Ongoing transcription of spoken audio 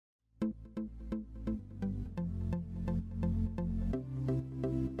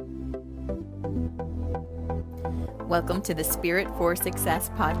Welcome to the Spirit for Success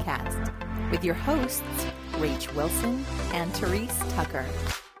podcast with your hosts, Rach Wilson and Therese Tucker.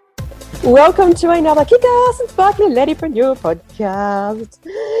 Welcome to another kick-ass and sparkly Ladypreneur podcast.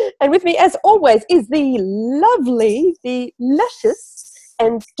 And with me, as always, is the lovely, the luscious,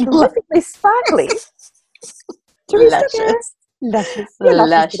 and terrifically sparkly Therese Tucker. Luscious.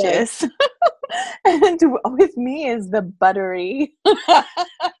 Luscious. And with me is the buttery.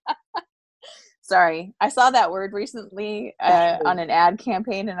 Sorry, I saw that word recently on an ad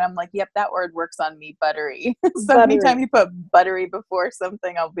campaign, and I'm like, yep, that word works on me, buttery. So anytime you put buttery before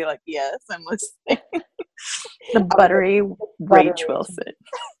something, I'll be like, yes, I'm listening. The buttery Rach Wilson.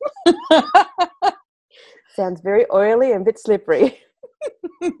 Sounds very oily and a bit slippery.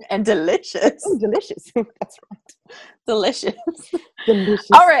 And delicious. Oh, delicious. That's right. Delicious. Delicious.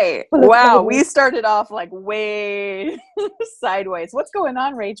 All right. Wow. We started off like way sideways. What's going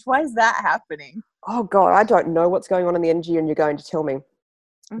on, Rach? Why is that happening? Oh, God, I don't know what's going on in the energy, and you're going to tell me.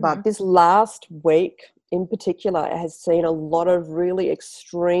 But this last week in particular has seen a lot of really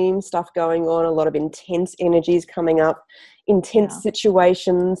extreme stuff going on, a lot of intense energies coming up, intense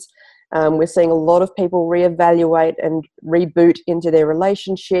situations. We're seeing a lot of people reevaluate and reboot into their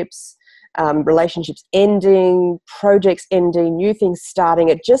relationships, relationships ending, projects ending, new things starting.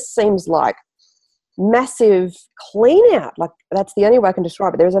 It just seems like massive clean out. Like, that's the only way I can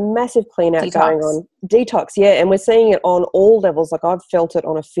describe it. There is a massive clean out going on. Detox, yeah. And we're seeing it on all levels. Like, I've felt it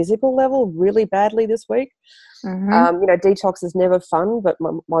on a physical level really badly this week. Detox is never fun, but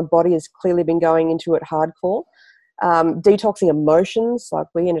my body has clearly been going into it hardcore. Detoxing emotions, like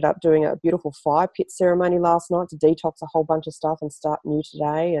we ended up doing a beautiful fire pit ceremony last night to detox a whole bunch of stuff and start new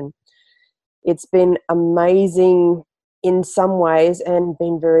today, and it's been amazing in some ways and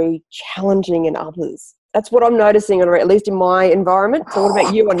been very challenging in others. That's what I'm noticing, or at least in my environment. So what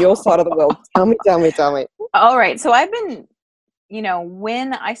about you on your side of the world? Tell me. All right, so I've been,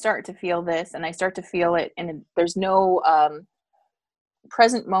 when I start to feel this and I start to feel it, and there's no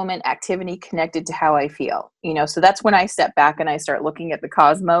present moment activity connected to how I feel, so that's when I step back and I start looking at the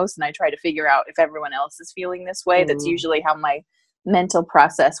cosmos and I try to figure out if everyone else is feeling this way. That's usually how my mental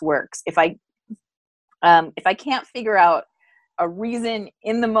process works. If I can't figure out a reason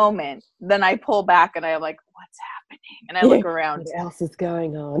in the moment, then I pull back and I'm like, what's happening? And I look around. What else is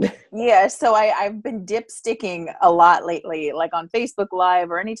going on? Yeah. So I've been dipsticking a lot lately, like on Facebook Live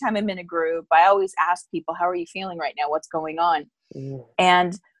or anytime I'm in a group. I always ask people, how are you feeling right now? What's going on?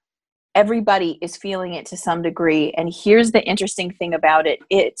 And everybody is feeling it to some degree. And here's the interesting thing about it.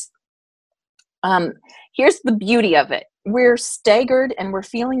 Here's the beauty of it. We're staggered and we're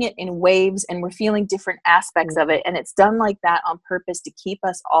feeling it in waves and we're feeling different aspects of it. And it's done like that on purpose to keep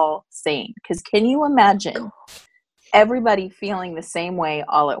us all sane. Because can you imagine everybody feeling the same way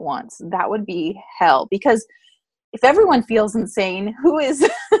all at once? That would be hell. Because if everyone feels insane, who's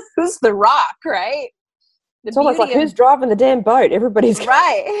the rock, right? It's almost like, who's driving the damn boat? Everybody's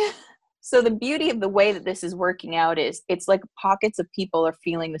right. So the beauty of the way that this is working out is it's like pockets of people are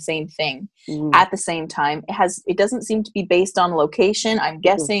feeling the same thing at the same time. It doesn't seem to be based on location. I'm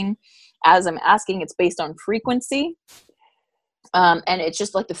guessing as I'm asking, it's based on frequency. And it's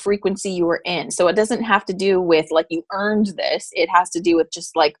just like the frequency you were in. So it doesn't have to do with like you earned this. It has to do with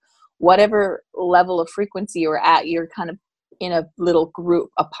just like whatever level of frequency you're at, you're kind of in a little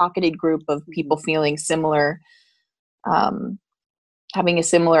group, a pocketed group of people feeling similar, having a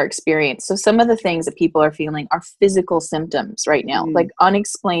similar experience. So some of the things that people are feeling are physical symptoms right now, like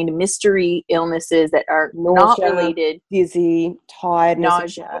unexplained mystery illnesses that are not related. Dizzy,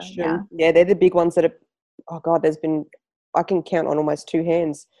 tiredness, nausea. Yeah, they're the big ones that are, oh God, I can count on almost two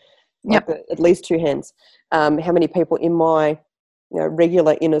hands, at least two hands, how many people in my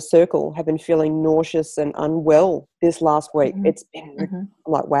regular inner circle have been feeling nauseous and unwell this last week. It's been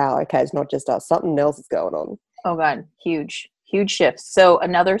like, wow, okay, it's not just us. Something else is going on. Oh God, huge shifts. So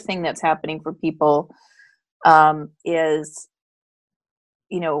another thing that's happening for people is,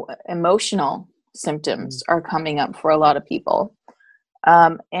 emotional symptoms are coming up for a lot of people.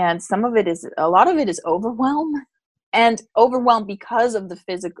 And a lot of it is overwhelm, and overwhelm because of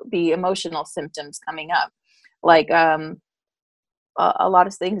the emotional symptoms coming up. Like, a lot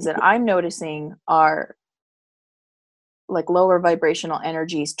of things that I'm noticing are like lower vibrational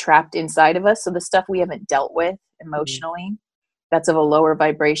energies trapped inside of us. So the stuff we haven't dealt with emotionally, that's of a lower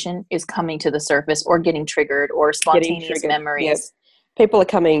vibration, is coming to the surface or getting triggered, or spontaneous memories. Yes. People are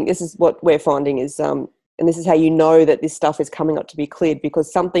coming. This is what we're finding is, and this is how you know that this stuff is coming up to be cleared,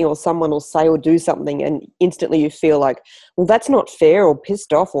 because something or someone will say or do something and instantly you feel like, well, that's not fair, or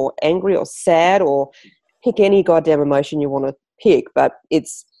pissed off or angry or sad, or pick any goddamn emotion you want to pick, but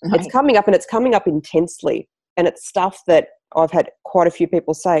it's coming up, and it's coming up intensely. And it's stuff that I've had quite a few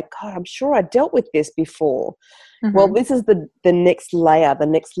people say, God, I'm sure I dealt with this before. Mm-hmm. Well, this is the next layer, the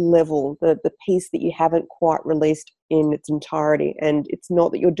next level, the piece that you haven't quite released in its entirety. And it's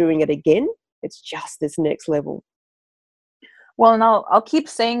not that you're doing it again. It's just this next level. Well, and I'll keep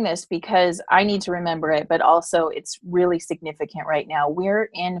saying this because I need to remember it, but also it's really significant right now. We're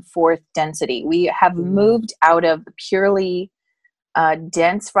in fourth density. We have moved out of the purely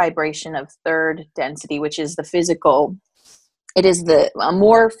dense vibration of third density, which is the physical. It is a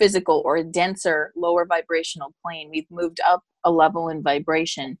more physical or a denser, lower vibrational plane. We've moved up a level in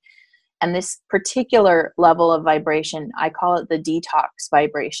vibration. And this particular level of vibration, I call it the detox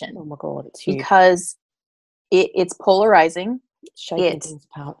vibration. Oh my God, it's huge. Because it's polarizing. Things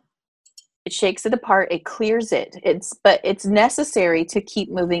apart. It shakes it apart. It clears it. But it's necessary to keep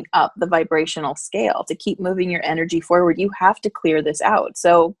moving up the vibrational scale, to keep moving your energy forward. You have to clear this out.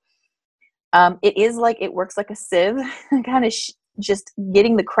 So it is like, it works like a sieve, kind of just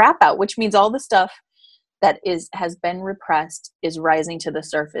getting the crap out, which means all the stuff that has been repressed is rising to the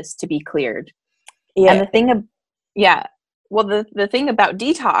surface to be cleared. Yeah. And the thing about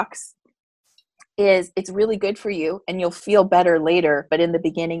detox is it's really good for you and you'll feel better later, but in the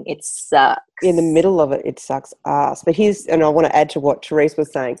beginning it sucks. In the middle of it sucks ass. But and I want to add to what Therese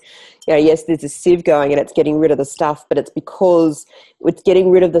was saying. Yes, there's a sieve going and it's getting rid of the stuff, but it's because it's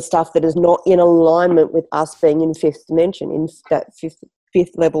getting rid of the stuff that is not in alignment with us being in fifth dimension, in that fifth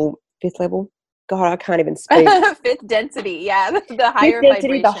level. God, I can't even speak. Fifth density, yeah, the higher fifth density,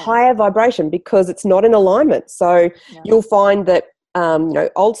 vibration. the higher vibration, because it's not in alignment. So you'll find that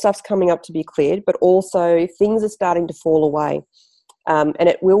old stuff's coming up to be cleared, but also things are starting to fall away. And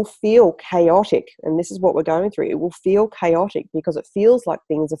it will feel chaotic. And this is what we're going through. It will feel chaotic because it feels like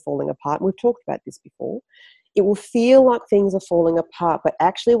things are falling apart. And we've talked about this before. It will feel like things are falling apart, but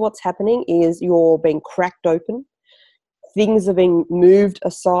actually what's happening is you're being cracked open. Things are being moved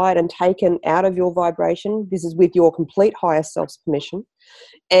aside and taken out of your vibration. This is with your complete higher self's permission,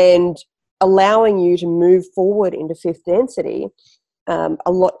 and allowing you to move forward into fifth density a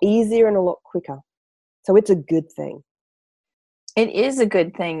lot easier and a lot quicker. So it's a good thing. It is a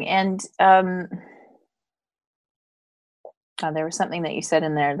good thing. And there was something that you said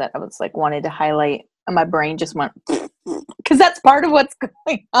in there that I was like wanted to highlight, and my brain just went because that's part of what's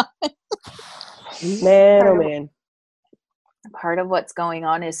going on. Man. Part of what's going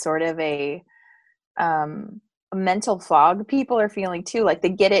on is sort of a mental fog people are feeling too, like they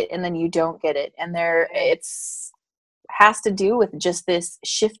get it and then you don't get it, and it's has to do with just this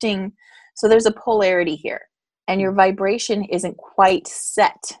shifting. So there's a polarity here, and your vibration isn't quite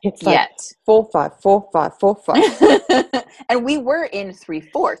set yet. 4-5, 4-5, 4-5. And we were in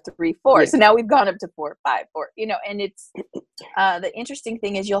 3-4, 3-4. So now we've gone up to 4-5, 4. And it's the interesting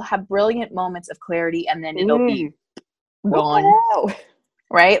thing is you'll have brilliant moments of clarity, and then it'll be gone. Wow.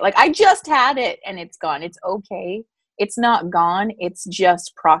 Right? Like I just had it and it's gone. It's okay. It's not gone. It's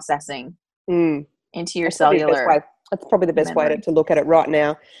just processing into your cellular. That's probably the best way to look at it right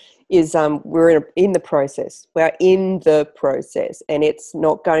now is we're in the process. We're in the process, and it's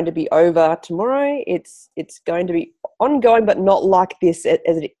not going to be over tomorrow. It's going to be ongoing, but not like this.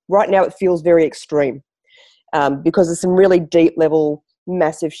 Right now it feels very extreme because there's some really deep level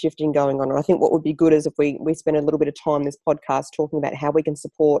massive shifting going on. And I think what would be good is if we spend a little bit of time this podcast talking about how we can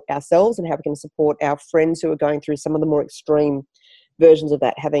support ourselves and how we can support our friends who are going through some of the more extreme versions of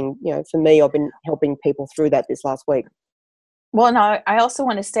that. Having, for me, I've been helping people through that this last week. Well, and I also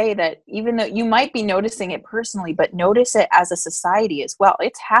want to say that even though you might be noticing it personally, but notice it as a society as well.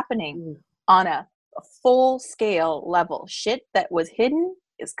 It's happening on a full scale level. Shit that was hidden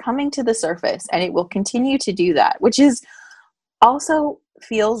is coming to the surface, and it will continue to do that, which is also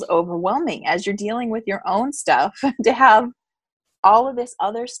feels overwhelming as you're dealing with your own stuff to have all of this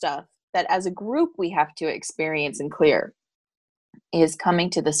other stuff that as a group we have to experience and clear is coming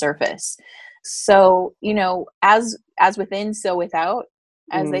to the surface. So, as within, so without,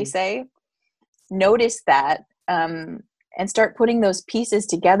 as they say, notice that and start putting those pieces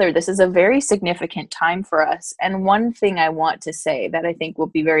together. This is a very significant time for us. And one thing I want to say that I think will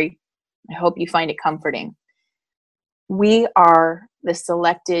be I hope you find it comforting. We are the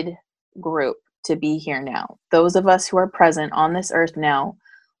selected group to be here now. Those of us who are present on this earth now,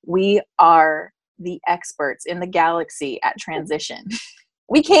 we are the experts in the galaxy at transition.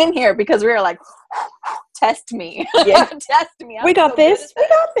 We came here because we were like, test me. Yeah. Test me. We got this. We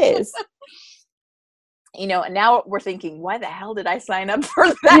got this. And now we're thinking, why the hell did I sign up for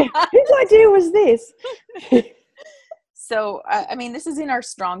that? Whose idea was this? So, this is in our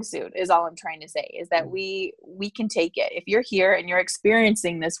strong suit is all I'm trying to say, is that we can take it. If you're here and you're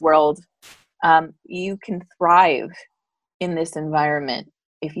experiencing this world you can thrive in this environment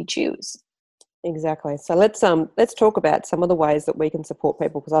if you choose. Exactly. So let's talk about some of the ways that we can support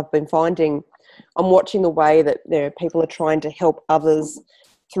people, because I've been finding, I'm watching the way that people are trying to help others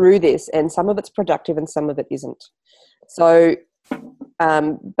through this, and some of it's productive and some of it isn't. So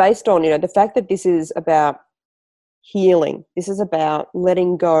based on the fact that this is about healing, this is about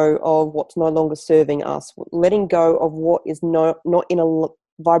letting go of what's no longer serving us, letting go of what is not in a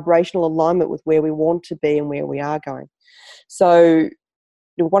vibrational alignment with where we want to be and where we are going. So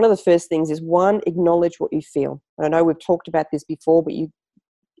one of the first things is, one, acknowledge what you feel. And I know we've talked about this before, but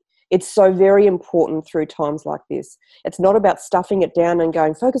it's so very important through times like this. It's not about stuffing it down and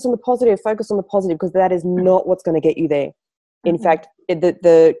going, focus on the positive, because that is not what's going to get you there. In fact,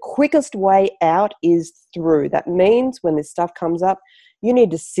 the quickest way out is through. That means when this stuff comes up, you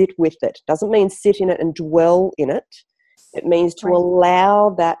need to sit with it. Doesn't mean sit in it and dwell in it. It means to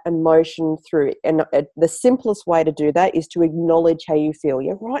allow that emotion through. And the simplest way to do that is to acknowledge how you feel.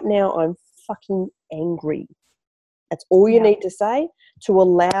 Yeah, right now I'm fucking angry. That's all you need to say, to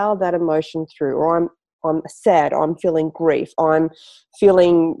allow that emotion through. Or I'm sad, I'm feeling grief, I'm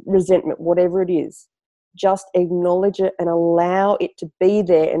feeling resentment, whatever it is. Just acknowledge it and allow it to be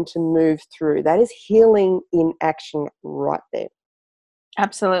there and to move through. That is healing in action right there.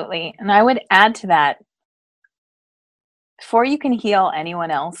 Absolutely. And I would add to that, before you can heal anyone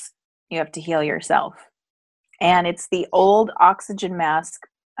else, you have to heal yourself. And it's the old oxygen mask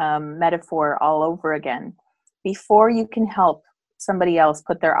metaphor all over again. Before you can help somebody else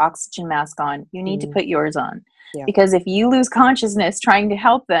put their oxygen mask on, you need to put yours on. Yeah. Because if you lose consciousness trying to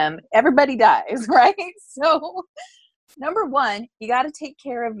help them, everybody dies, right? So number one, you got to take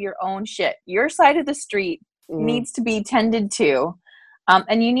care of your own shit. Your side of the street needs to be tended to.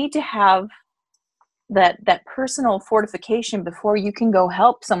 And you need to have that personal fortification before you can go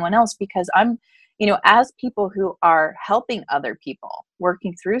help someone else. Because as people who are helping other people,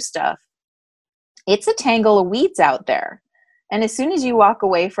 working through stuff, it's a tangle of weeds out there. And as soon as you walk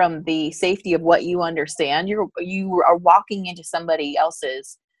away from the safety of what you understand, you are walking into somebody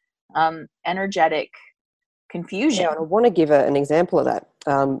else's energetic confusion. Yeah, and I want to give an example of that.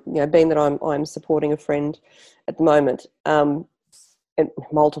 Being that I'm supporting a friend at the moment, and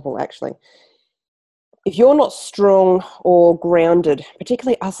multiple actually. If you're not strong or grounded,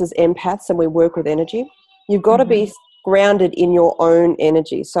 particularly us as empaths, and we work with energy, you've got to be grounded in your own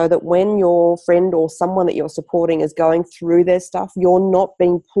energy, so that when your friend or someone that you're supporting is going through their stuff, you're not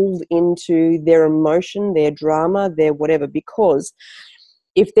being pulled into their emotion, their drama, their whatever. Because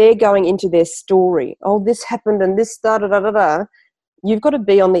if they're going into their story, oh, this happened and this da-da-da-da-da, you've got to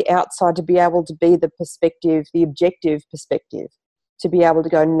be on the outside to be able to be the perspective, the objective perspective, to be able to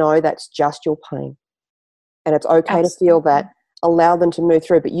go, no, that's just your pain. And it's okay to feel that. Allow them to move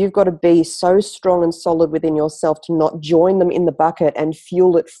through. But you've got to be so strong and solid within yourself to not join them in the bucket and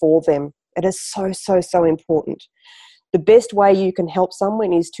fuel it for them. It is so, so, so important. The best way you can help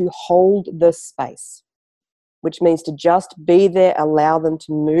someone is to hold the space, which means to just be there, allow them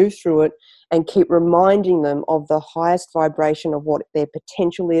to move through it, and keep reminding them of the highest vibration of what their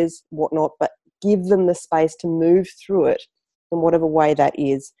potential is, whatnot, but give them the space to move through it in whatever way that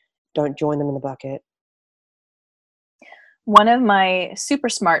is. Don't join them in the bucket. One of my super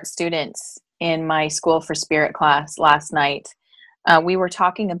smart students in my School for Spirit class last night, we were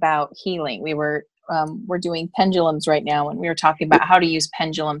talking about healing. We're doing pendulums right now, and we were talking about how to use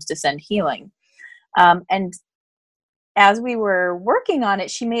pendulums to send healing. And as we were working on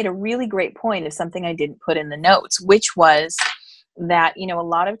it, she made a really great point of something I didn't put in the notes, which was that, a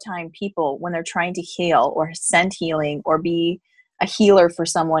lot of time people, when they're trying to heal or send healing or be a healer for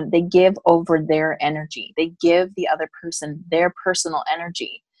someone, they give over their energy. They give the other person their personal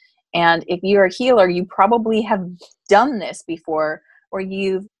energy. And if you're a healer, you probably have done this before, or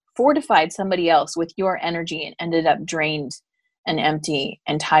you've fortified somebody else with your energy and ended up drained and empty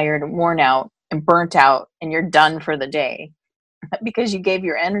and tired and worn out and burnt out, and you're done for the day because you gave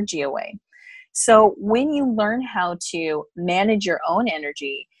your energy away. So when you learn how to manage your own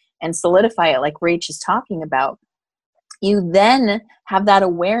energy and solidify it, like Rach is talking about, you then have that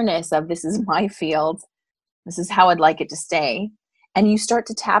awareness of, this is my field, this is how I'd like it to stay. And you start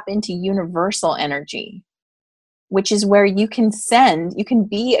to tap into universal energy, which is where you can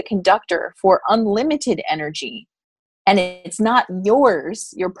be a conductor for unlimited energy. And it's not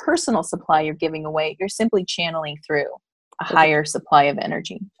yours, your personal supply you're giving away. You're simply channeling through a higher supply of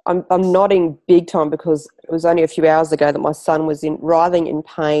energy. I'm nodding big time, because it was only a few hours ago that my son was writhing in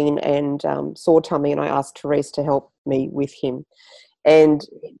pain and sore tummy, and I asked Therese to help me with him. And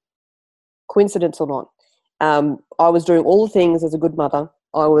coincidence or not, I was doing all the things as a good mother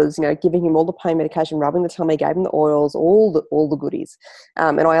I was, giving him all the pain medication, rubbing the tummy, gave him the oils, all the goodies.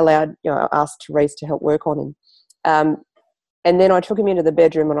 And I allowed, I asked Therese to help work on him. And then I took him into the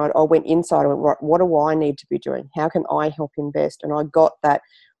bedroom and I went inside and went, what do I need to be doing? How can I help him best? And I got that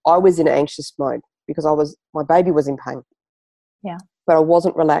I was in anxious mode because my baby was in pain. Yeah. But I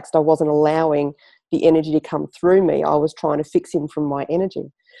wasn't relaxed. I wasn't allowing the energy to come through me. I was trying to fix him from my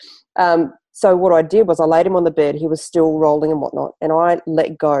energy. So what I did was I laid him on the bed. He was still rolling and whatnot. And I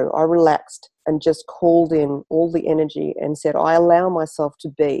let go. I relaxed and just called in all the energy and said, I allow myself to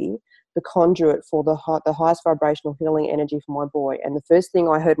be the conduit for the highest vibrational healing energy for my boy. And the first thing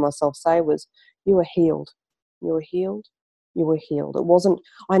I heard myself say was, you are healed. You are healed. You were healed. It wasn't,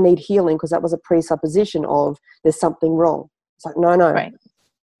 I need healing, because that was a presupposition of there's something wrong. It's like, no, right.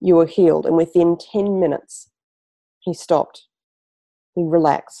 You were healed. And within 10 minutes, he stopped. He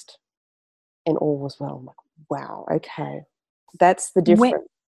relaxed. And all was well. I'm like, wow, okay. That's the difference.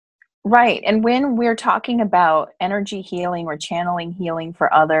 Right. And when we're talking about energy healing or channeling healing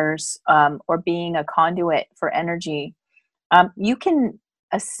for others, or being a conduit for energy, you can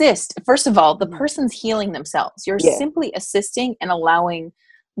assist. First of all, the person's healing themselves. You're simply assisting and allowing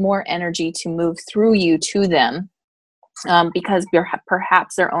more energy to move through you to them, because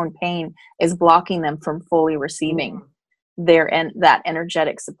perhaps their own pain is blocking them from fully receiving that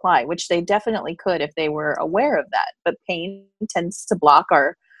energetic supply, which they definitely could if they were aware of that. But pain tends to block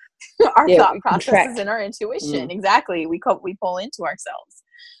our thought processes and our intuition. Exactly. We pull into ourselves.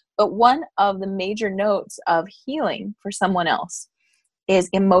 But one of the major notes of healing for someone else is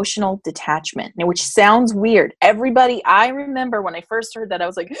emotional detachment, which sounds weird. I remember when I first heard that, I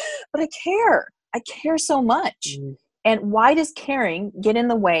was like, but I care so much. And why does caring get in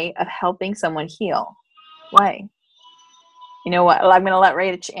the way of helping someone heal? Why? You know what? I'm going to let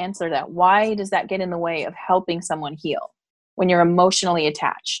Rach answer that. Why does that get in the way of helping someone heal when you're emotionally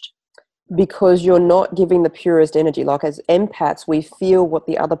attached? Because you're not giving the purest energy. Like, as empaths, we feel what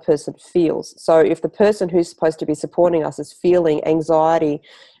the other person feels. So if the person who's supposed to be supporting us is feeling anxiety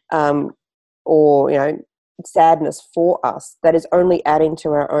or sadness for us, that is only adding to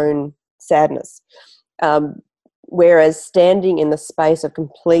our own sadness. Whereas standing in the space of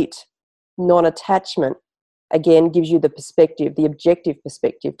complete non-attachment, again, gives you the perspective, the objective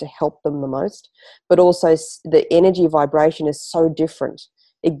perspective, to help them the most. But also the energy vibration is so different.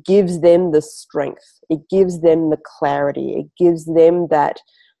 It gives them the strength. It gives them the clarity. It gives them that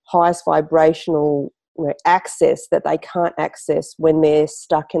highest vibrational access that they can't access when they're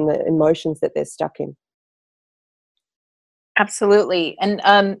stuck in the emotions that they're stuck in. Absolutely. And,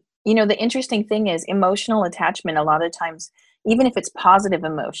 the interesting thing is emotional attachment, a lot of times, even if it's positive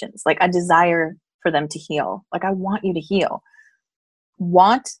emotions, like a desire for them to heal, like I want you to heal.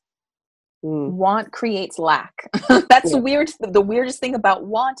 Want creates lack. That's the weirdest thing about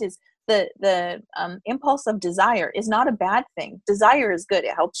want is the impulse of desire is not a bad thing. Desire is good.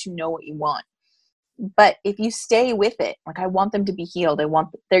 It helps you know what you want. But if you stay with it, like I want them to be healed,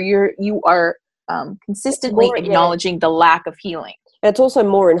 you are consistently acknowledging the lack of healing. And it's also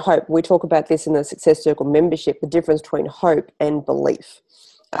more in hope. We talk about this in the Success Circle membership, the difference between hope and belief.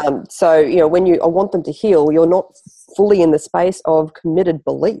 So when I want them to heal, you're not fully in the space of committed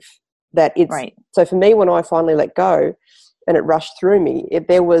belief. That it's right. So for me, when I finally let go and it rushed through me,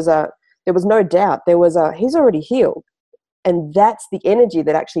 there was no doubt. There was he's already healed. And that's the energy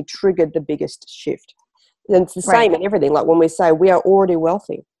that actually triggered the biggest shift. And it's the same in everything. Like when we say we are already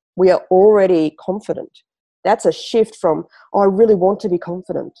wealthy, we are already confident. That's a shift from, I really want to be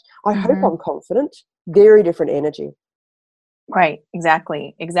confident. I hope I'm confident. Very different energy. Right.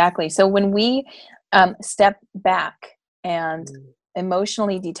 Exactly. So when we step back and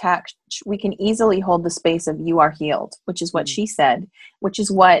emotionally detach, we can easily hold the space of you are healed, which is what she said, which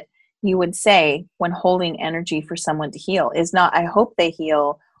is what you would say when holding energy for someone to heal. Is not, I hope they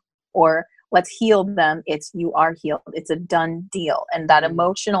heal, or let's heal them. It's you are healed. It's a done deal. And that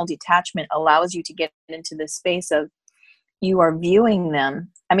emotional detachment allows you to get into this space of you are viewing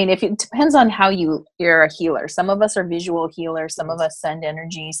them. I mean, if it depends on how you're a healer. Some of us are visual healers. Some of us send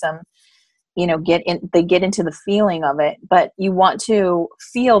energy. Some they get into the feeling of it, but you want to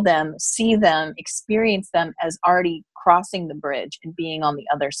feel them, see them, experience them as already crossing the bridge and being on the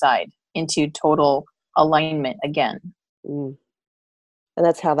other side into total alignment again. And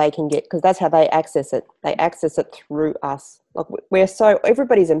that's how they can because that's how they access it. They access it through us. Like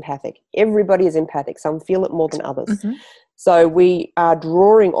everybody's empathic. Everybody is empathic. Some feel it more than others. So we are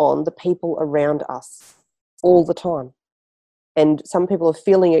drawing on the people around us all the time. And some people are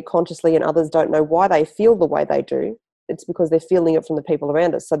feeling it consciously and others don't know why they feel the way they do. it's because they're feeling it from the people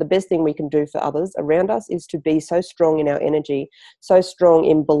around us. So the best thing we can do for others around us is to be so strong in our energy, so strong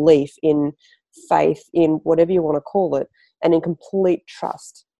in belief, in faith, in whatever you want to call it, and in complete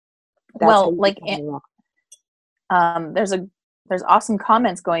trust. That's well, like, there's awesome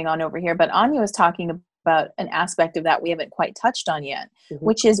comments going on over here, but Anya was talking about an aspect of that we haven't quite touched on yet,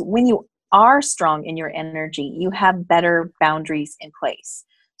 which is when you are strong in your energy, you have better boundaries in place.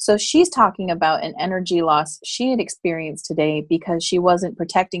 So she's talking about an energy loss she had experienced today because she wasn't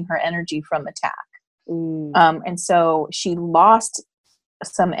protecting her energy from attack. And so she lost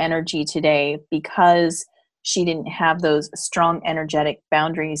some energy today because she didn't have those strong energetic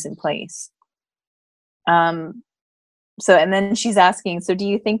boundaries in place. So, and then she's asking, so do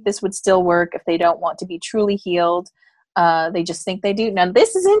you think this would still work if they don't want to be truly healed? They just think they do. Now,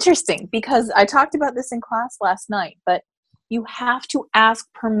 this is interesting because I talked about this in class last night, but you have to ask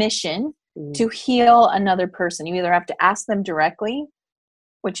permission to heal another person. You either have to ask them directly,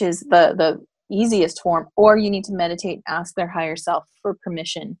 which is the easiest form, or you need to meditate, ask their higher self for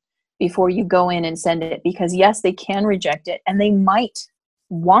permission before you go in and send it. Because yes, they can reject it, and they might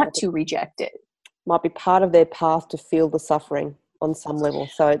want to reject it. Might be part of their path to feel the suffering on some level.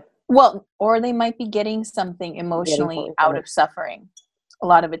 So, well, or they might be getting something emotionally out of suffering. A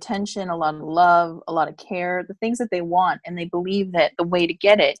lot of attention, a lot of love, a lot of care, the things that they want. And they believe that the way to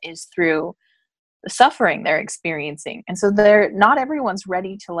get it is through the suffering they're experiencing. And so not everyone's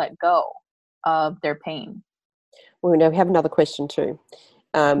ready to let go of their pain. Well, now we have another question too.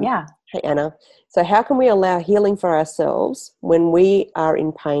 Yeah. Hey, Anna. So how can we allow healing for ourselves when we are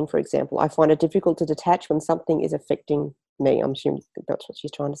in pain, for example? I find it difficult to detach when something is affecting me. I'm assuming that's what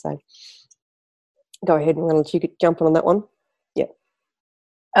she's trying to say. Go ahead, and let you jump on that one. Yeah.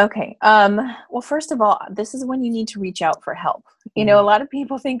 Okay. Well, first of all, this is when you need to reach out for help. You know, a lot of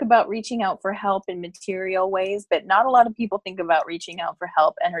people think about reaching out for help in material ways, but not a lot of people think about reaching out for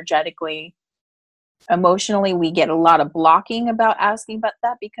help energetically. Emotionally, we get a lot of blocking about asking about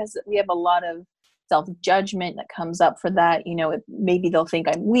that because we have a lot of self-judgment that comes up for that. You know, maybe they'll think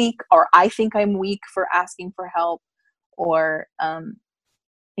I'm weak, or I think I'm weak for asking for help, or,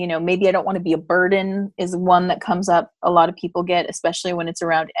 you know, maybe I don't want to be a burden is one that comes up. A lot of people get, especially when it's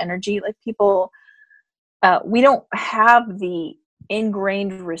around energy. Like people, we don't have the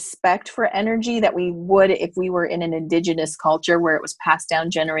ingrained respect for energy that we would if we were in an indigenous culture where it was passed down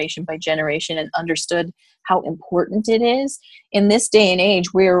generation by generation and understood how important it is. In this day and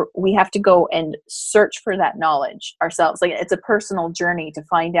age, we have to go and search for that knowledge ourselves. Like, it's a personal journey to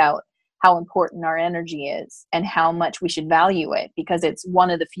find out how important our energy is and how much we should value it, because it's one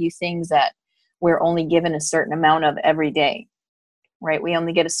of the few things that we're only given a certain amount of every day, right? We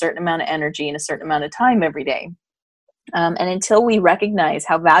only get a certain amount of energy and a certain amount of time every day. And until we recognize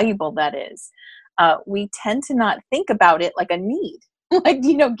how valuable that is, we tend to not think about it like a need, like,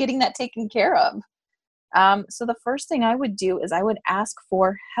 you know, getting that taken care of. So the first thing I would do is I would ask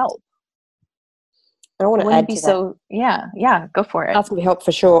for help. I want to add to that. Yeah, go for it. Asking for help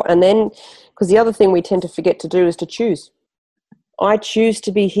for sure. And then, because the other thing we tend to forget to do is to choose. I choose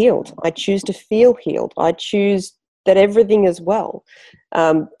to be healed. I choose to feel healed. I choose that everything is well.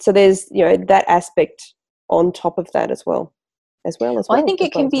 So there's, you know, that aspect on top of that as well. Well, I think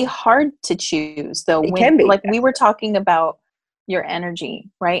it can be hard to choose, though. It can be. Like, we were talking about your energy,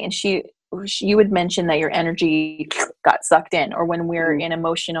 right? And you would mention that your energy got sucked in, or when we're in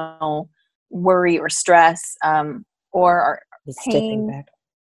emotional worry or stress, or our pain,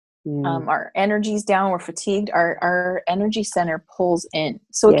 our energy's down, we're fatigued, our energy center pulls in.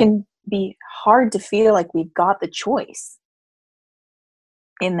 So it can be hard to feel like we've got the choice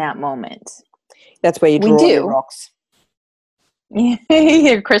in that moment. That's where you draw your rocks.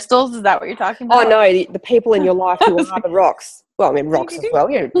 Your crystals, is that what you're talking about? Oh no, the people in your life who are the rocks. Well, I mean rocks as well,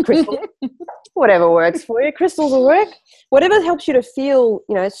 yeah, crystals. Whatever works for you, crystals will work. Whatever helps you to feel,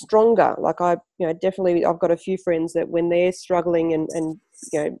 you know, stronger. Like definitely I've got a few friends that when they're struggling and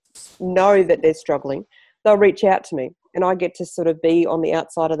you know that they're struggling, they'll reach out to me, and I get to sort of be on the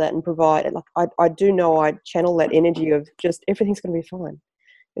outside of that and provide. Like I do know I channel that energy of just everything's going to be fine.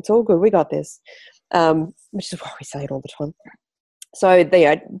 It's all good. We got this. Which is why we say it all the time. So they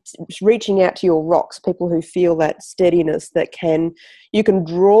are reaching out to your rocks, people who feel that steadiness, that you can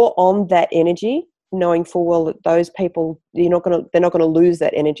draw on that energy, knowing full well that those people, they're not going to lose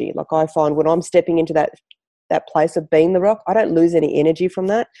that energy. Like I find when I'm stepping into that place of being the rock, I don't lose any energy from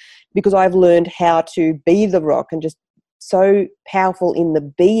that, because I've learned how to be the rock and just so powerful in the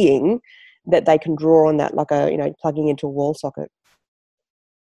being that they can draw on that, like plugging into a wall socket.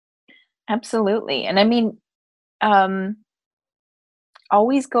 Absolutely. And I mean,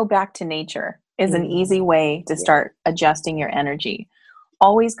 always go back to nature. is an easy way to start adjusting your energy.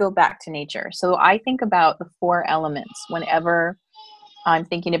 Always go back to nature. So I think about the 4 elements whenever I'm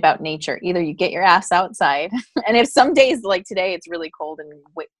thinking about nature. Either you get your ass outside, and if some days like today, it's really cold and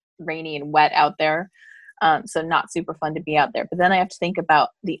rainy and wet out there. So not super fun to be out there. But then I have to think about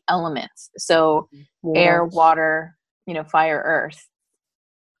the elements. So air, water, fire, earth.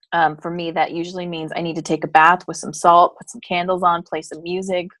 For me, that usually means I need to take a bath with some salt, put some candles on, play some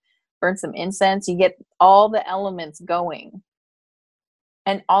music, burn some incense. You get all the elements going.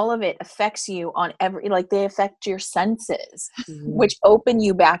 And all of it affects you on they affect your senses, which open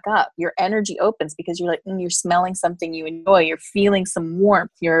you back up. Your energy opens because you're like, you're smelling something you enjoy. You're feeling some warmth.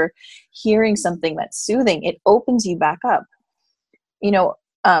 You're hearing something that's soothing. It opens you back up.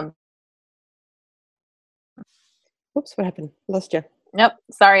 Oops, what happened? Lost you. Nope.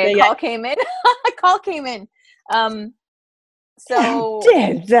 Sorry. A call came in. A call came in. So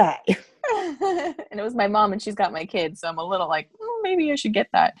damn that. And it was my mom, and she's got my kids, so I'm a little like, maybe I should get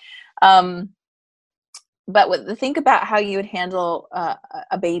that. But think about how you would handle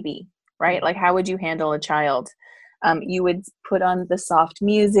a baby, right? Like, how would you handle a child? You would put on the soft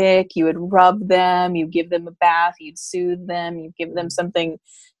music, you would rub them, you give them a bath, you'd soothe them, you give them something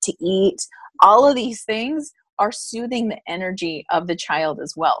to eat. All of these things are soothing the energy of the child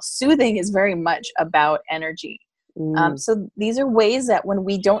as well. Soothing is very much about energy. So these are ways that when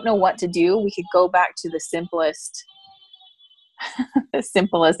we don't know what to do, we could go back to the simplest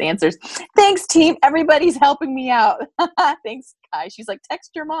answers. Thanks, team. Everybody's helping me out. Thanks, guys. She's like,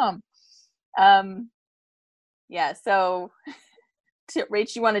 text your mom. Yeah. So,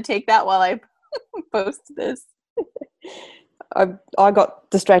 Rach, you want to take that while I post this? I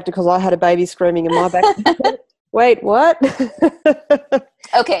got distracted because I had a baby screaming in my back. Wait, what?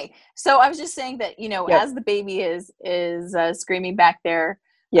 Okay. So I was just saying that, as the baby is screaming back there.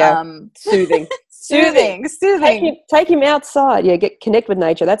 Soothing. Soothing. Take him outside. Connect with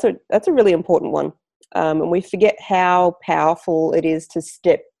nature. That's a really important one. And we forget how powerful it is to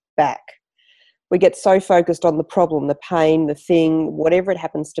step back. We get so focused on the problem, the pain, the thing, whatever it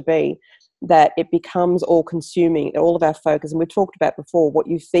happens to be, that it becomes all consuming, all of our focus. And we've talked about before, what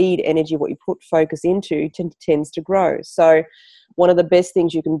you feed energy, what you put focus into tends to grow. So one of the best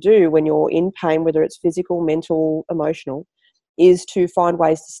things you can do when you're in pain, whether it's physical, mental, emotional, is to find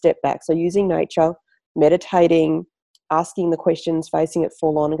ways to step back. So using nature, meditating, asking the questions, facing it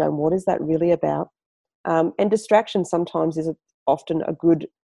full on and going, what is that really about? And distraction sometimes is often a good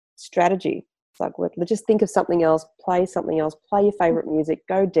strategy. It's like, let's just think of something else, play your favorite music,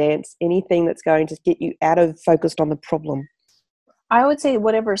 go dance, anything that's going to get you out of focused on the problem. I would say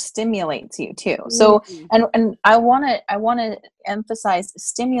whatever stimulates you too. So, and I want to emphasize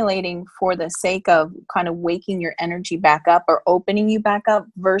stimulating for the sake of kind of waking your energy back up or opening you back up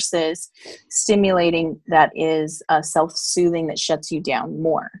versus stimulating that is self-soothing, that shuts you down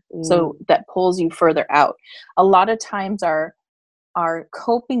more. So that pulls you further out. A lot of times our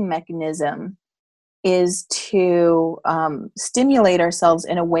coping mechanism is to stimulate ourselves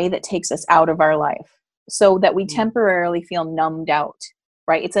in a way that takes us out of our life, so that we temporarily feel numbed out,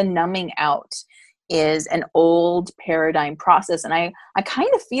 right? It's a numbing out is an old paradigm process. And I kind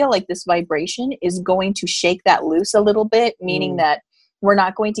of feel like this vibration is going to shake that loose a little bit, meaning that we're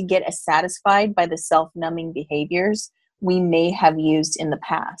not going to get as satisfied by the self-numbing behaviors we may have used in the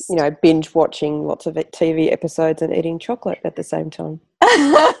past. Binge watching lots of TV episodes and eating chocolate at the same time.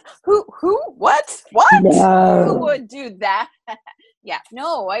 What? No. Who would do that? Yeah,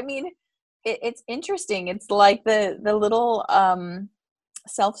 no, I mean, it's interesting. It's like the little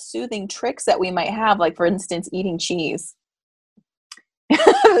self-soothing tricks that we might have, like, for instance, eating cheese.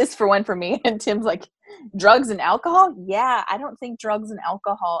 This for one for me. And Tim's like, drugs and alcohol? Yeah, I don't think drugs and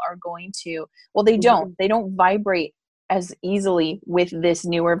alcohol are going to, well, they don't vibrate as easily with this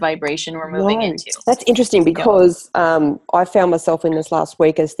newer vibration we're moving into. That's interesting because I found myself in this last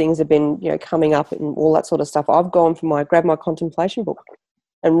week, as things have been, coming up and all that sort of stuff. I've gone for grabbed my contemplation book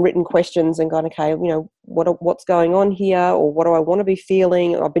and written questions and gone, okay, what's going on here, or what do I want to be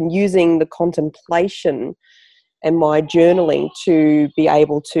feeling? I've been using the contemplation and my journaling to be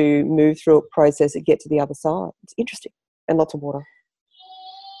able to move through a process and get to the other side. It's interesting. And lots of water.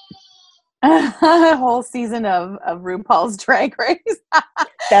 A whole season of RuPaul's Drag Race.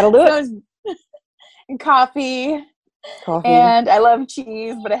 That'll do it. And coffee. And I love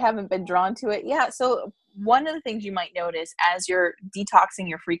cheese, but I haven't been drawn to it. Yeah. So one of the things you might notice as you're detoxing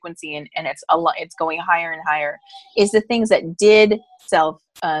your frequency and it's going higher and higher is the things that did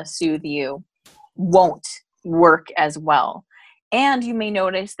self-soothe you won't work as well. And you may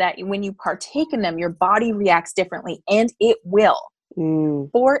notice that when you partake in them, your body reacts differently, and it will.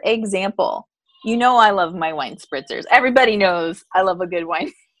 For example, You know I love my wine spritzers. Everybody knows I love a good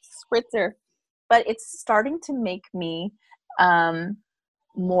wine spritzer. But it's starting to make me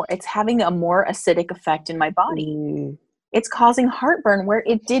it's having a more acidic effect in my body. It's causing heartburn where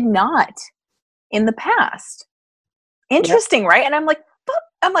it did not in the past. Interesting, right? And I'm like,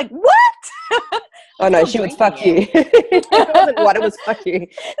 what? Oh no, she was fuck you. It wasn't what, it was fuck you.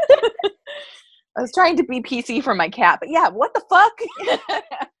 I was trying to be PC for my cat, but yeah, what the fuck?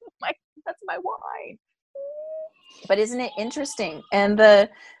 That's my wine. But isn't it interesting? And the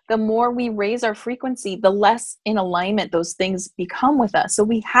more we raise our frequency, the less in alignment those things become with us. So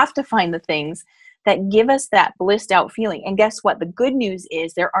we have to find the things that give us that blissed out feeling. And guess what? The good news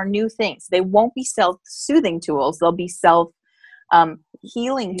is there are new things. They won't be self-soothing tools. They'll be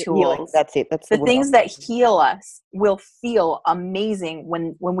healing tools. That's it. That's the things that heal us will feel amazing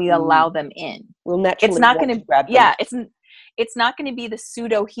when we allow them in. We'll naturally it's not going to grab them. Yeah, it's not going to be the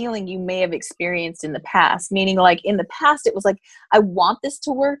pseudo healing you may have experienced in the past, meaning like in the past it was like, I want this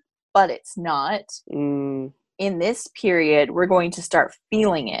to work, but it's not. In this period, we're going to start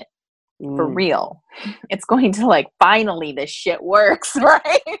feeling it for real. It's going to like, finally this shit works,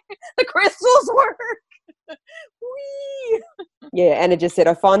 right? The crystals work. Whee! Yeah, Anna just said,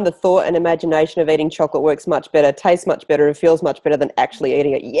 I find the thought and imagination of eating chocolate works much better, tastes much better, and feels much better than actually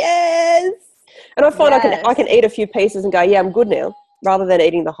eating it. Yes! And I find I can eat a few pieces and go, yeah, I'm good now, rather than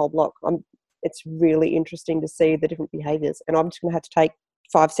eating the whole block. It's really interesting to see the different behaviors. And I'm just going to have to take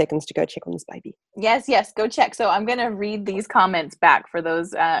 5 seconds to go check on this baby. Yes, go check. So I'm going to read these comments back for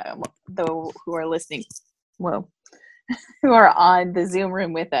those who are listening. Whoa. Who are on the Zoom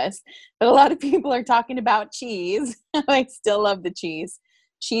room with us. But a lot of people are talking about cheese. I still love the cheese.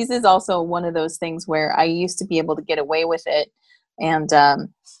 Cheese is also one of those things where I used to be able to get away with it. And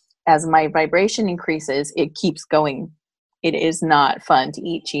as my vibration increases, it keeps going. It is not fun to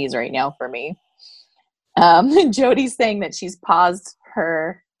eat cheese right now for me. Jody's saying that she's paused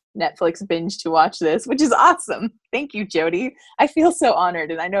her Netflix binge to watch this, which is awesome. Thank you, Jody. I feel so honored,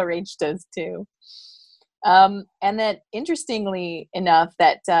 and I know Rach does too. And then interestingly enough,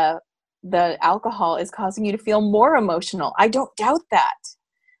 that the alcohol is causing you to feel more emotional. I don't doubt that.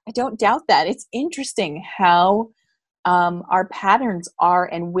 It's interesting how our patterns are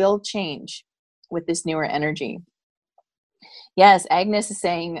and will change with this newer energy. Yes, Agnes is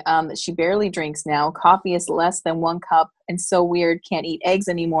saying that she barely drinks now. Coffee is less than 1 cup and so weird, can't eat eggs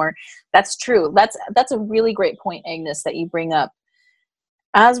anymore. That's true. That's a really great point, Agnes, that you bring up.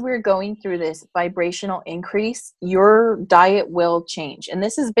 As we're going through this vibrational increase, your diet will change. And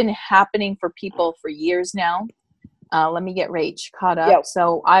this has been happening for people for years now. Let me get Rach caught up. Yep.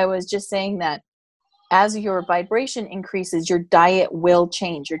 So I was just saying that as your vibration increases, your diet will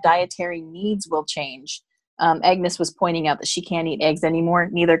change. Your dietary needs will change. Agnes was pointing out that she can't eat eggs anymore.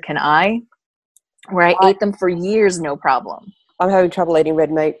 Neither can I. Where I ate them for years, no problem. I'm having trouble eating red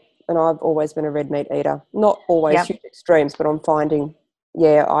meat, and I've always been a red meat eater. Not always huge extremes, but I'm finding...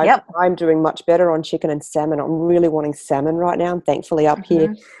 Yeah, I'm doing much better on chicken and salmon. I'm really wanting salmon right now. I'm thankfully up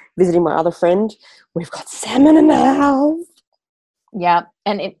here visiting my other friend. We've got salmon in the house. Yeah,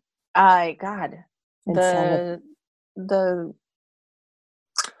 and what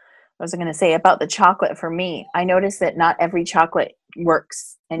was I going to say about the chocolate for me? I noticed that not every chocolate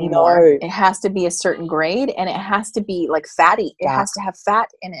works anymore. No. It has to be a certain grade, and it has to be like fatty. It has to have fat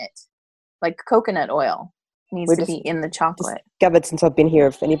in it, like coconut oil. Needs to be in the chocolate. Discovered since I've been here,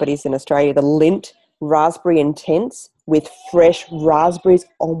 if anybody's in Australia, the Lindt Raspberry Intense with fresh raspberries.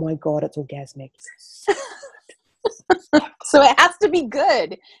 Oh my God, it's orgasmic. So it has to be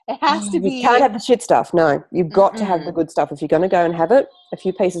good. It has to be. You can't have the shit stuff. No, you've got to have the good stuff. If you're going to go and have it, a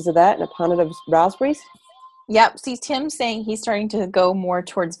few pieces of that and a punnet of raspberries. Yep. See, Tim's saying he's starting to go more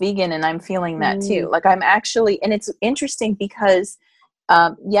towards vegan, and I'm feeling that too. Like I'm actually, and it's interesting because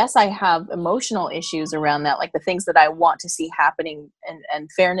yes, I have emotional issues around that, like the things that I want to see happening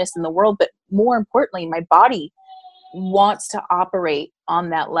and fairness in the world. But more importantly, my body wants to operate on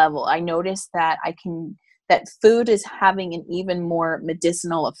that level. I notice that that food is having an even more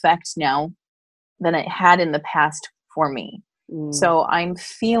medicinal effect now than it had in the past for me. So I'm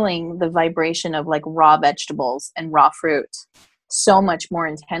feeling the vibration of like raw vegetables and raw fruit so much more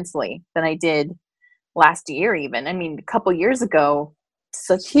intensely than I did last year even. I mean, a couple years ago, it's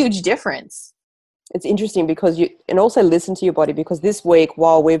a huge difference. It's interesting because and also listen to your body, because this week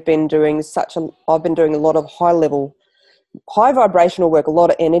while we've been doing I've been doing a lot of high vibrational work, a lot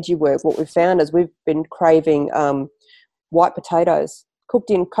of energy work. What we've found is we've been craving white potatoes cooked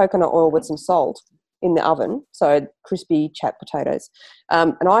in coconut oil with some salt. in the oven, so crispy chapped potatoes.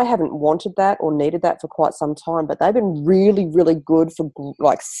 And I haven't wanted that or needed that for quite some time, but they've been really, really good for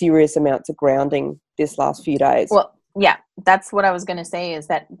like serious amounts of grounding this last few days. Well, yeah, that's what I was going to say, is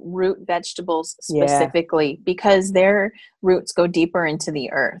that root vegetables specifically, because their roots go deeper into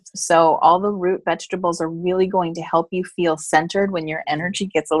the earth. So all the root vegetables are really going to help you feel centered when your energy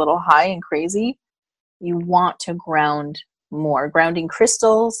gets a little high and crazy. You want to ground more. Grounding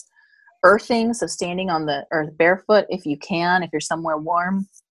crystals, earthing, so standing on the earth barefoot if you can, if you're somewhere warm.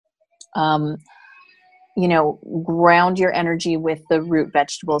 You know, ground your energy with the root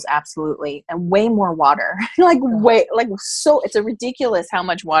vegetables, absolutely. And way more water. So it's a ridiculous how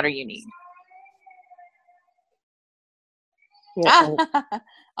much water you need. Yeah,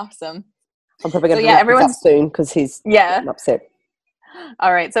 awesome. I'm probably going to wrap this up soon because he's upset.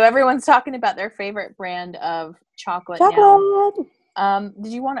 All right, so everyone's talking about their favorite brand of chocolate now.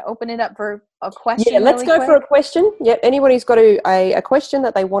 Did you want to open it up for a question? Yeah, let's go for a question. Yeah, anybody who's got a question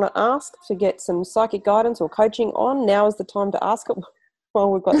that they want to ask to get some psychic guidance or coaching on, now is the time to ask it. Well,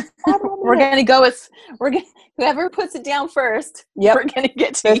 we've got we're going to go with whoever puts it down first. Yep. We're going to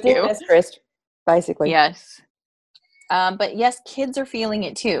get to first you. Best dressed, basically. Yes. But yes, kids are feeling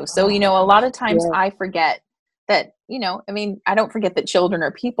it too. So, you know, a lot of times I forget that, you know, I mean, I don't forget that children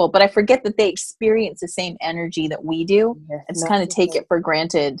are people, but I forget that they experience the same energy that we do. I just kind of take it for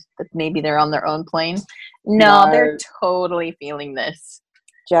granted that maybe they're on their own plane. No, they're totally feeling this.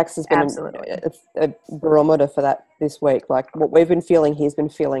 Jax has been a barometer for that this week. Like what we've been feeling, he's been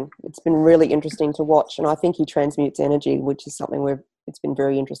feeling. It's been really interesting to watch. And I think he transmutes energy, which is something it's been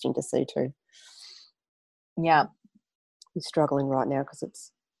very interesting to see too. Yeah. He's struggling right now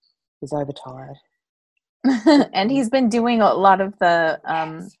because he's overtired. And he's been doing a lot of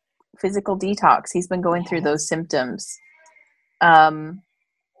the physical detox. He's been going through those symptoms.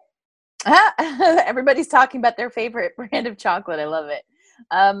 Everybody's talking about their favorite brand of chocolate. I love it.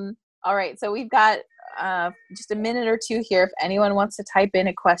 All right, so we've got just a minute or two here. If anyone wants to type in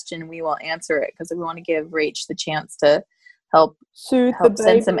a question, we will answer it because we want to give Rach the chance to help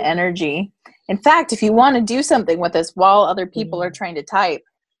send some energy. In fact, if you want to do something with us while other people are trying to type,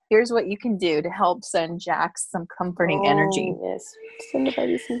 here's what you can do to help send Jax some comforting energy. Yes, send the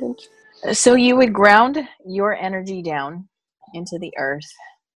baby something. So you would ground your energy down into the earth.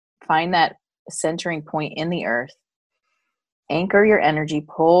 Find that centering point in the earth. Anchor your energy.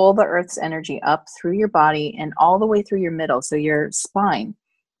 Pull the earth's energy up through your body and all the way through your middle, so your spine.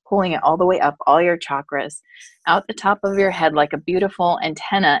 Pulling it all the way up, all your chakras, out the top of your head like a beautiful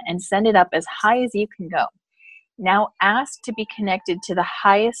antenna, and send it up as high as you can go. Now ask to be connected to the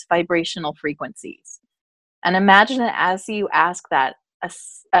highest vibrational frequencies. And imagine that as you ask that,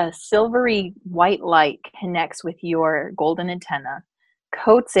 a silvery white light connects with your golden antenna,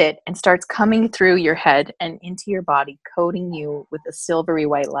 coats it, and starts coming through your head and into your body, coating you with a silvery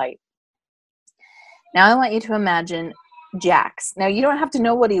white light. Now I want you to imagine Jax. Now you don't have to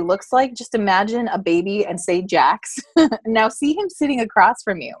know what he looks like. Just imagine a baby and say Jax. Now see him sitting across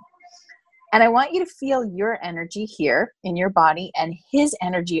from you. And I want you to feel your energy here in your body and his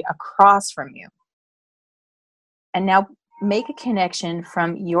energy across from you. And now make a connection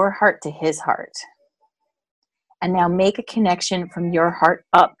from your heart to his heart. And now make a connection from your heart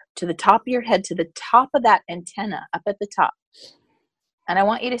up to the top of your head, to the top of that antenna, up at the top. And I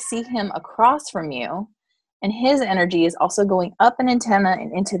want you to see him across from you. And his energy is also going up an antenna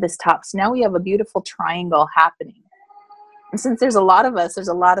and into this top. So now we have a beautiful triangle happening. And since there's a lot of us, there's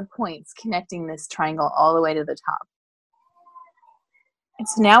a lot of points connecting this triangle all the way to the top. And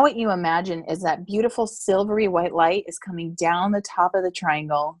so now what you imagine is that beautiful silvery white light is coming down the top of the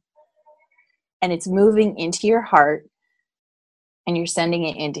triangle, and it's moving into your heart, and you're sending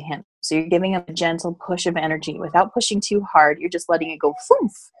it into him. So you're giving him a gentle push of energy without pushing too hard. You're just letting it go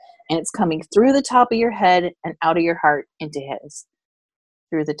foof, and it's coming through the top of your head and out of your heart into his.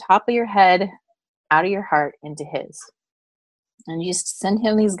 Through the top of your head, out of your heart into his. And you just send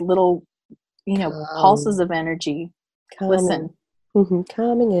him these little, pulses of energy. Calming. Listen.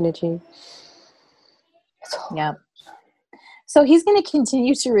 Calming energy. Yeah. So he's going to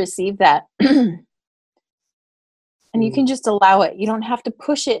continue to receive that. And you can just allow it. You don't have to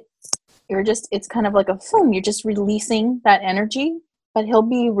push it. It's kind of like a boom. You're just releasing that energy, but he'll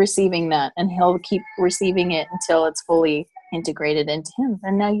be receiving that, and he'll keep receiving it until it's fully integrated into him.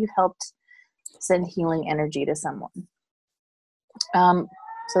 And now you've helped send healing energy to someone.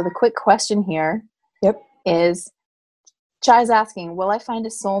 So the quick question here is, Chai's asking, will I find a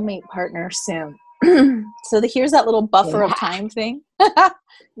soulmate partner soon? So here's that little buffer of time thing.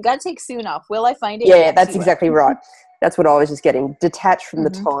 You got to take soon off. Will I find it? Yeah, that's exactly right. That's what I was just getting. Detach from the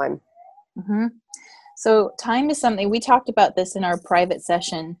time. Mm-hmm. So time is something, we talked about this in our private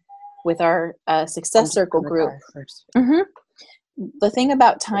session with our Success Circle group. Mm-hmm. The thing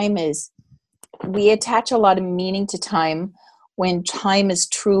about time is we attach a lot of meaning to time when time is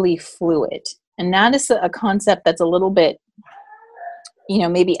truly fluid. And that is a concept that's a little bit,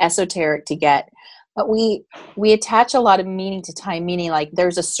 maybe esoteric to get. But we attach a lot of meaning to time, meaning like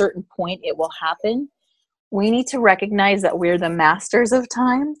there's a certain point it will happen. We need to recognize that we're the masters of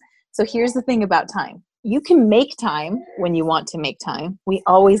time. So here's the thing about time. You can make time when you want to make time. We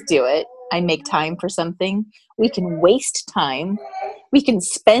always do it. I make time for something. We can waste time. We can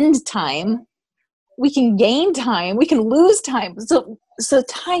spend time. We can gain time. We can lose time. So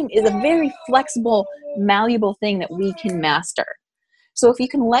time is a very flexible, malleable thing that we can master. So if you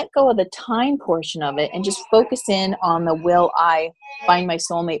can let go of the time portion of it and just focus in on the will I find my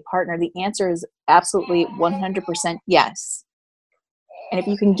soulmate partner, the answer is absolutely 100% yes. And if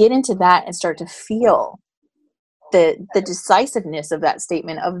you can get into that and start to feel the decisiveness of that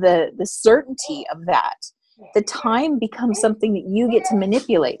statement, of the certainty of that, the time becomes something that you get to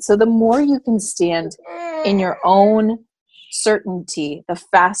manipulate. So the more you can stand in your own certainty, the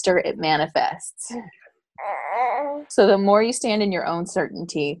faster it manifests. So the more you stand in your own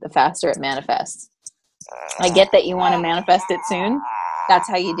certainty, the faster it manifests. I get that you want to manifest it soon. That's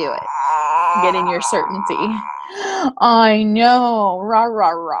how you do it. Get in your certainty. I know. Rah, rah,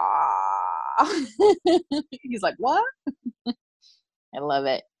 rah. He's like, what? I love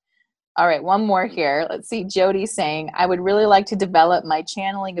it. All right, one more here. Let's see. Jody's saying, I would really like to develop my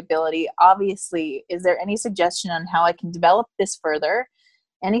channeling ability. Obviously, is there any suggestion on how I can develop this further?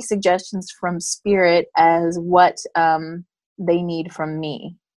 Any suggestions from spirit as what they need from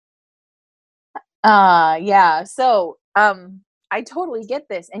me? Yeah. So I totally get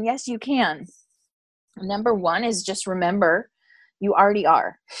this. And yes, you can. Number one is just remember, you already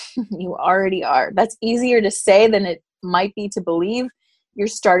are. You already are. That's easier to say than it might be to believe. You're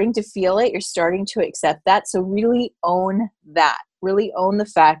starting to feel it. You're starting to accept that. So really own that. Really own the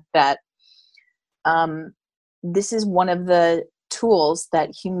fact that this is one of the tools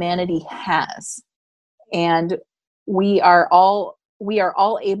that humanity has. And we are all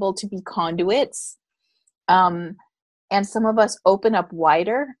able to be conduits. And some of us open up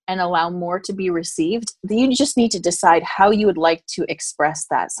wider and allow more to be received. You just need to decide how you would like to express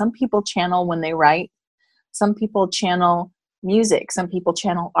that. Some people channel when they write. Some people channel music. Some people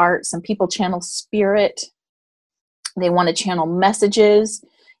channel art. Some people channel spirit. They want to channel messages.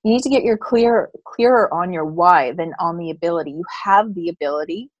 You need to get clearer on your why than on the ability. You have the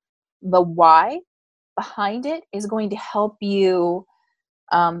ability. The why behind it is going to help you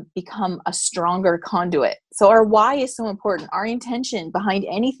become a stronger conduit. So our why is so important. Our intention behind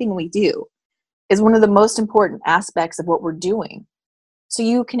anything we do is one of the most important aspects of what we're doing. So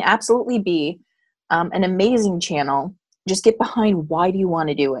you can absolutely be an amazing channel. Just get behind why do you want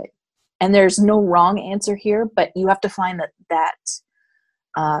to do it. And there's no wrong answer here, but you have to find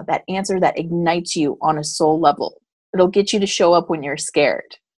that answer that ignites you on a soul level. It'll get you to show up when you're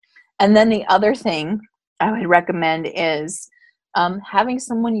scared. And then the other thing I would recommend is having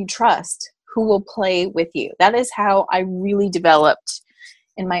someone you trust who will play with you. That is how I really developed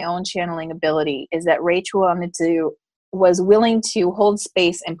in my own channeling ability, is that Rachel was willing to hold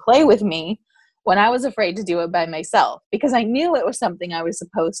space and play with me when I was afraid to do it by myself, because I knew it was something I was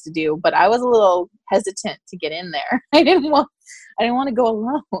supposed to do, but I was a little hesitant to get in there. I didn't want to go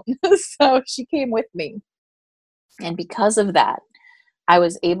alone. So she came with me. And because of that, I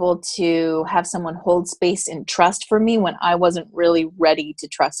was able to have someone hold space and trust for me when I wasn't really ready to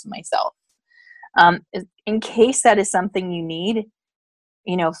trust myself. In case that is something you need,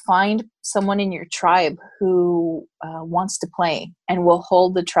 find someone in your tribe who wants to play and will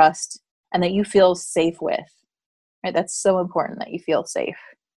hold the trust and that you feel safe with. Right? That's so important that you feel safe.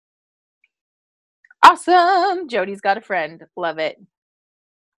 Awesome. Jody's got a friend. Love it.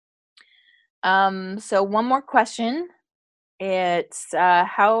 So one more question. It's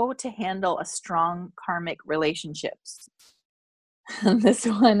how to handle a strong karmic relationships. This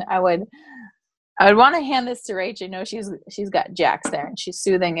one, I would want to hand this to Rach. I know she's got Jax there and she's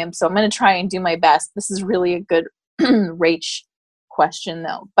soothing him, so I'm going to try and do my best. This is really a good Rach question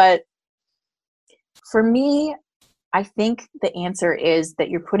though. But for me, I think the answer is that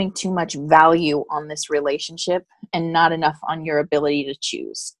you're putting too much value on this relationship and not enough on your ability to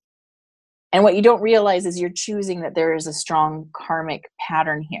choose. And what you don't realize is you're choosing that there is a strong karmic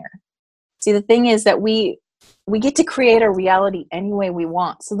pattern here. See, the thing is that we get to create our reality any way we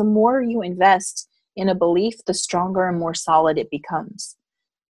want. So the more you invest in a belief, the stronger and more solid it becomes.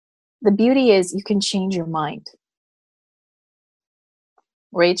 The beauty is you can change your mind.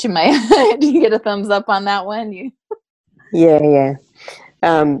 Rach, do you get a thumbs up on that one? Yeah.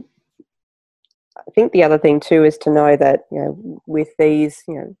 I think the other thing too is to know that, with these,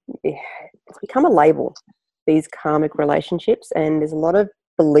 it's become a label, these karmic relationships, and there's a lot of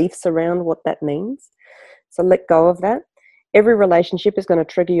beliefs around what that means. So let go of that. Every relationship is going to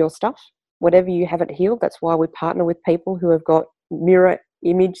trigger your stuff. Whatever you haven't healed, that's why we partner with people who have got mirror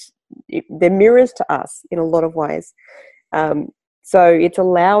image. They're mirrors to us in a lot of ways. So it's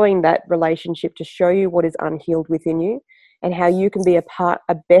allowing that relationship to show you what is unhealed within you and how you can be a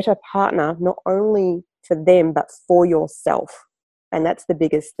better partner, not only for them, but for yourself. And that's the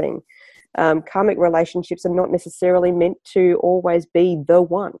biggest thing. Karmic relationships are not necessarily meant to always be the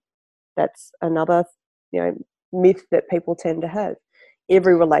one. That's another, myth that people tend to have.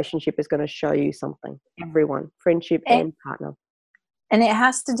 Every relationship is going to show you something. Everyone, friendship and partner. And it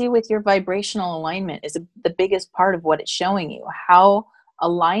has to do with your vibrational alignment is the biggest part of what it's showing you. How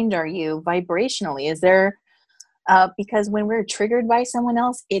aligned are you vibrationally? Is there, because when we're triggered by someone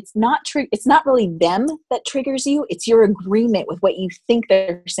else, it's not really them that triggers you. It's your agreement with what you think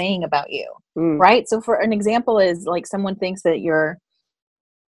they're saying about you, right? So for an example is like someone thinks that you're,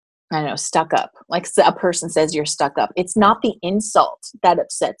 I don't know, stuck up. Like a person says you're stuck up. It's not the insult that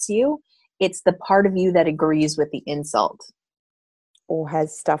upsets you. It's the part of you that agrees with the insult. Or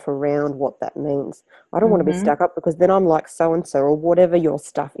has stuff around what that means. I don't want to be stuck up because then I'm like so-and-so or whatever your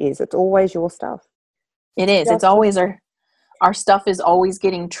stuff is. It's always your stuff. It is. It's always our stuff is always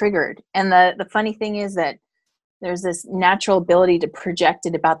getting triggered. And the funny thing is that there's this natural ability to project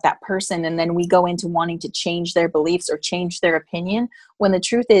it about that person. And then we go into wanting to change their beliefs or change their opinion. When the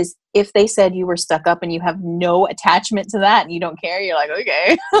truth is, if they said you were stuck up and you have no attachment to that and you don't care, you're like,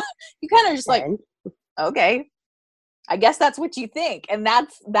 okay. You kind of just like, okay. I guess that's what you think. And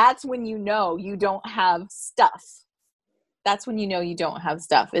that's when you know you don't have stuff. That's when you know you don't have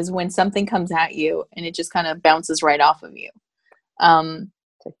stuff, is when something comes at you and it just kind of bounces right off of you.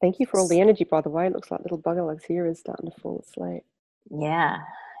 So thank you for all the energy, by the way. It looks like little Buggerlegs here is starting to fall asleep. Yeah,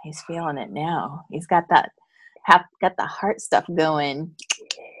 he's feeling it now. He's got the heart stuff going.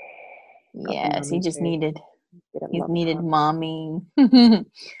 Yes, he just needed mommy.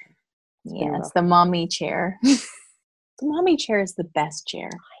 Yes, the mommy chair. The mommy chair is the best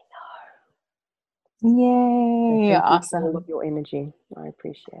chair. I know. Yay. Awesome. All of your energy. I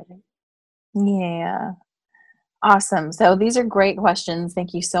appreciate it. Yeah. Awesome. So these are great questions.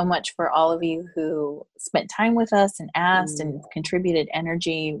 Thank you so much for all of you who spent time with us and asked and contributed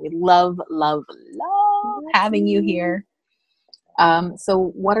energy. We love having you here.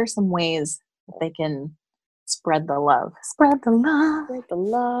 So what are some ways that they can spread the love? Spread the love. Spread the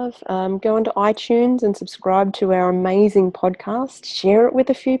love. Go onto iTunes and subscribe to our amazing podcast. Share it with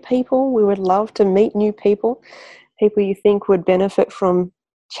a few people. We would love to meet new people you think would benefit from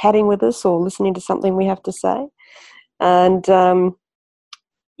chatting with us or listening to something we have to say. And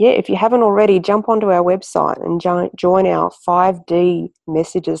if you haven't already, jump onto our website and join our 5D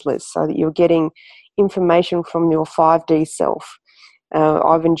messages list so that you're getting information from your 5D self.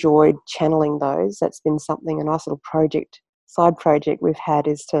 I've enjoyed channeling those. That's been a nice little side project we've had,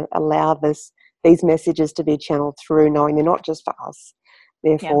 is to allow these messages to be channeled through, knowing they're not just for us.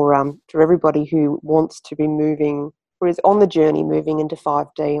 Therefore, for everybody who wants to be moving, or is on the journey moving into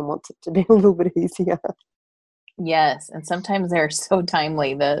 5D and wants it to be a little bit easier. Yes, and sometimes they're so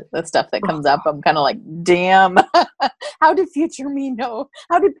timely, the stuff that comes up. I'm kind of like, damn, how did future me know?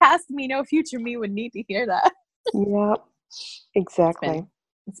 How did past me know future me would need to hear that? Yeah, exactly.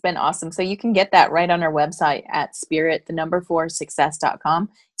 It's been awesome. So you can get that right on our website at spirit4success.com.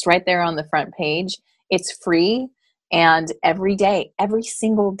 It's right there on the front page. It's free. And every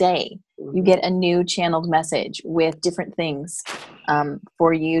single day, you get a new channeled message with different things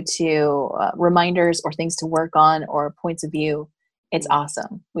for you to reminders or things to work on or points of view. It's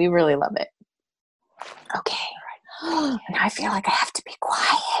awesome. We really love it. Okay. And I feel like I have to be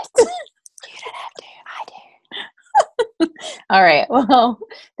quiet. You don't have to. I do. All right. Well,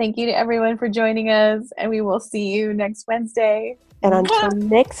 thank you to everyone for joining us, and we will see you next Wednesday. And until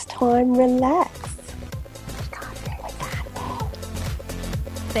next time, relax.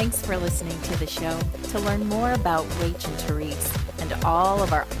 Thanks for listening to the show. To learn more about Rach and Therese and all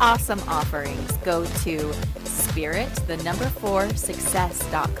of our awesome offerings, go to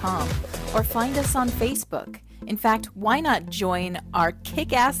spirit4success.com or find us on Facebook. In fact, why not join our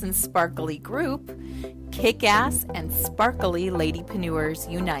kick-ass and sparkly group, Kick-Ass and Sparkly Ladypreneurs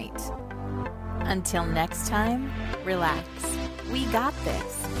Unite. Until next time, relax. We got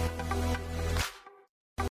this.